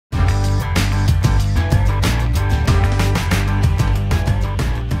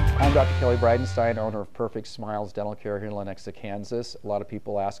Bridenstine, owner of Perfect Smiles Dental Care here in Lenexa, Kansas. A lot of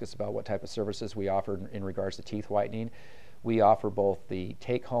people ask us about what type of services we offer in regards to teeth whitening. We offer both the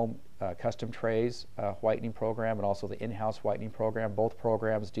take-home custom trays whitening program and also the in-house whitening program. Both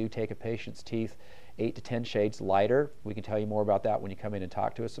programs do take a patient's teeth 8 to 10 shades lighter. We can tell you more about that when you come in and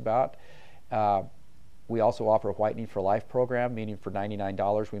talk to us about. We also offer a Whitening for Life program, meaning for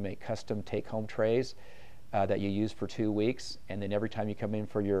 $99 we make custom take-home trays that you use for 2 weeks, and then every time you come in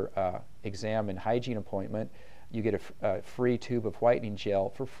for your exam and hygiene appointment, you get a free tube of whitening gel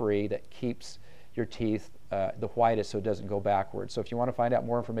for free that keeps your teeth the whitest so it doesn't go backwards. So if you want to find out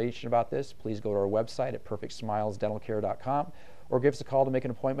more information about this, please go to our website at perfectsmilesdentalcare.com or give us a call to make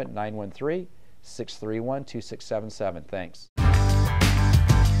an appointment at 913-631-2677. Thanks.